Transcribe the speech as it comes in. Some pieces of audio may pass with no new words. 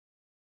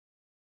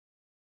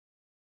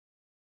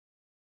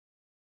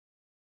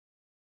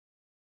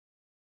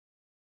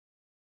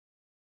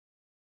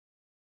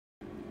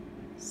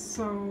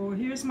So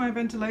here's my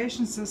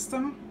ventilation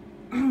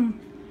system.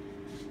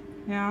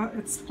 Yeah,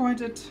 it's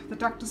pointed, the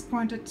duct is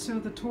pointed to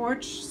the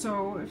torch,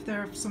 so if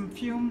there are some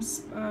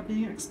fumes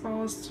being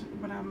exposed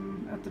when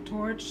I'm at the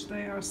torch,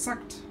 they are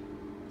sucked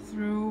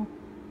through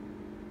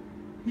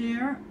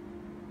here,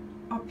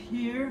 up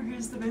here.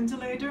 Here's the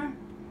ventilator,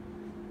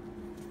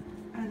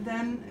 and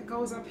then it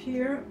goes up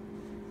here.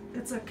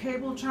 It's a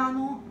cable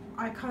channel.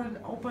 I cut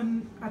it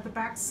open at the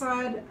back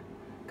side,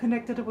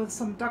 connected it with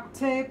some duct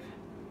tape.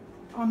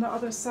 On the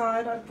other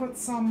side I put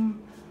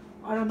some,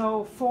 I don't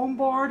know, foam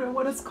board or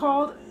what it's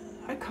called.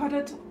 I cut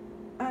it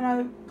and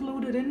I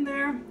glued it in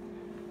there.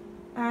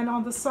 And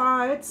on the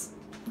sides,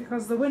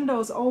 because the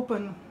window's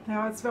open,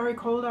 now it's very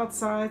cold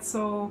outside,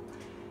 so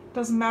it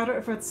doesn't matter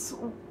if it's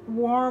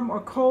warm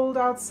or cold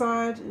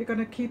outside, you're going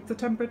to keep the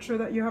temperature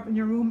that you have in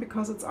your room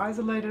because it's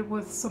isolated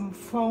with some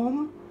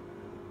foam.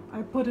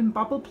 I put in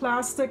bubble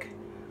plastic.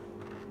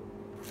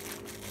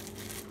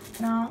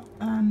 Yeah,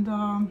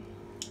 and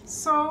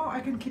so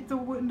I can keep the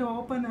window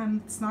open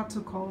and it's not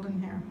too cold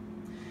in here.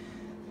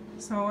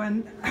 So,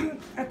 and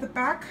at the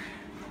back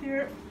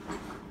here,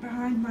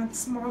 behind my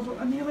small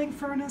annealing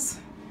furnace,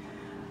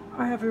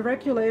 I have a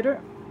regulator,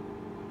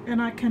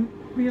 and I can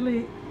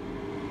really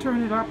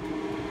turn it up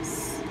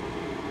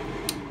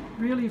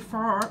really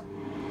far,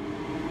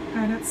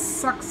 and it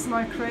sucks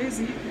like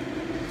crazy.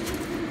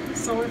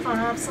 So if I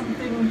have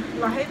something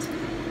light,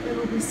 it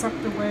will be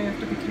sucked away. I have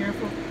to be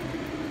careful.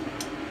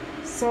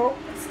 So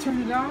let's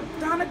turn it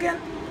down again.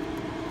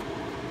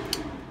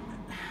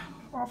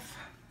 Off.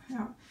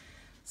 Yeah.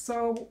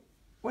 So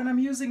when I'm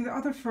using the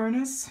other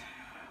furnace,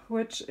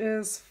 which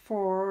is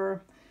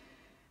for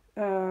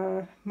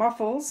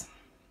muffles,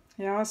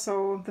 yeah,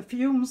 so the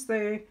fumes,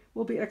 they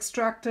will be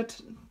extracted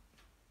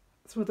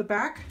through the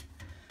back.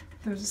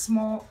 There's a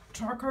small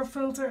charcoal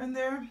filter in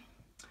there.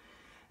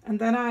 And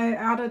then I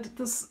added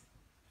this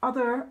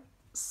other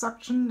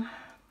suction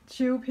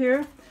tube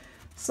here.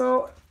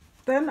 So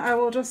then I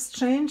will just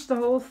change the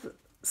whole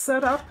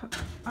setup.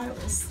 I will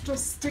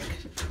just stick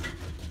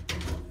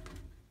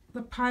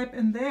the pipe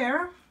in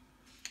there,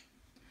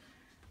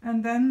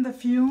 and then the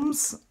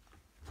fumes,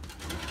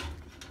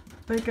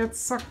 they get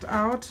sucked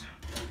out.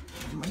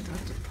 Oh my God,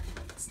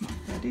 it's not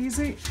that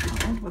easy. I'll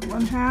hold with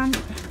one hand.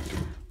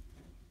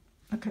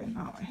 Okay,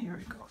 now here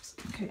it goes.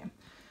 Okay,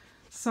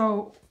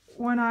 so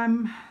when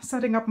I'm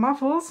setting up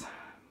muffles,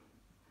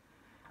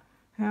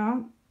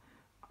 yeah,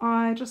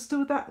 I just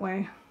do it that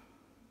way.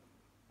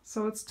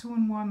 So it's 2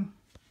 in 1.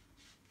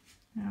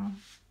 Yeah.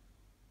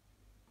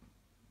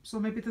 So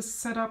maybe this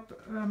setup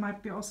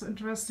might be also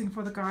interesting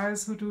for the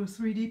guys who do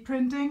 3D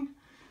printing,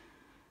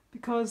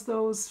 because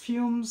those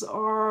fumes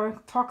are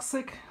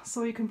toxic,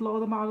 so you can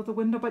blow them out of the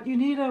window. But you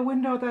need a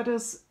window that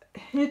is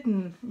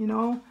hidden, you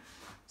know,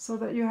 so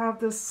that you have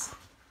this,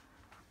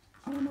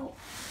 I don't know,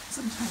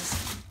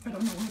 sometimes I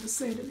don't know how to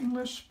say it in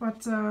English,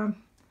 but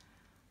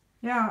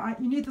yeah,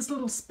 you need this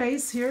little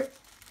space here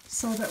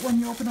so that when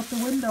you open up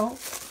the window,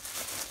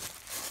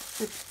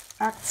 it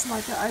acts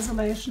like an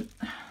isolation.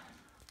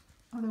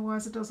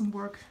 Otherwise it doesn't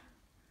work.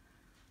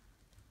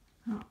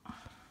 Oh,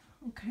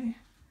 okay,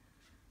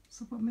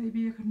 so but maybe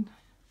you can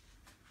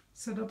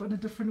set up in a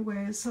different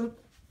way. So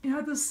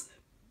yeah, this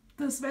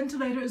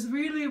ventilator is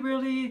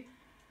really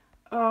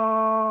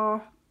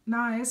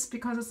nice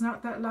because it's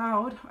not that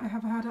loud. I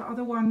have had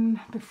another one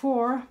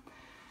before.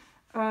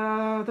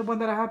 The one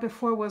that I had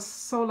before was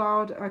so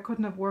loud I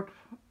couldn't have worked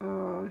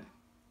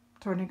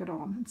turning it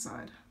on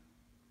inside.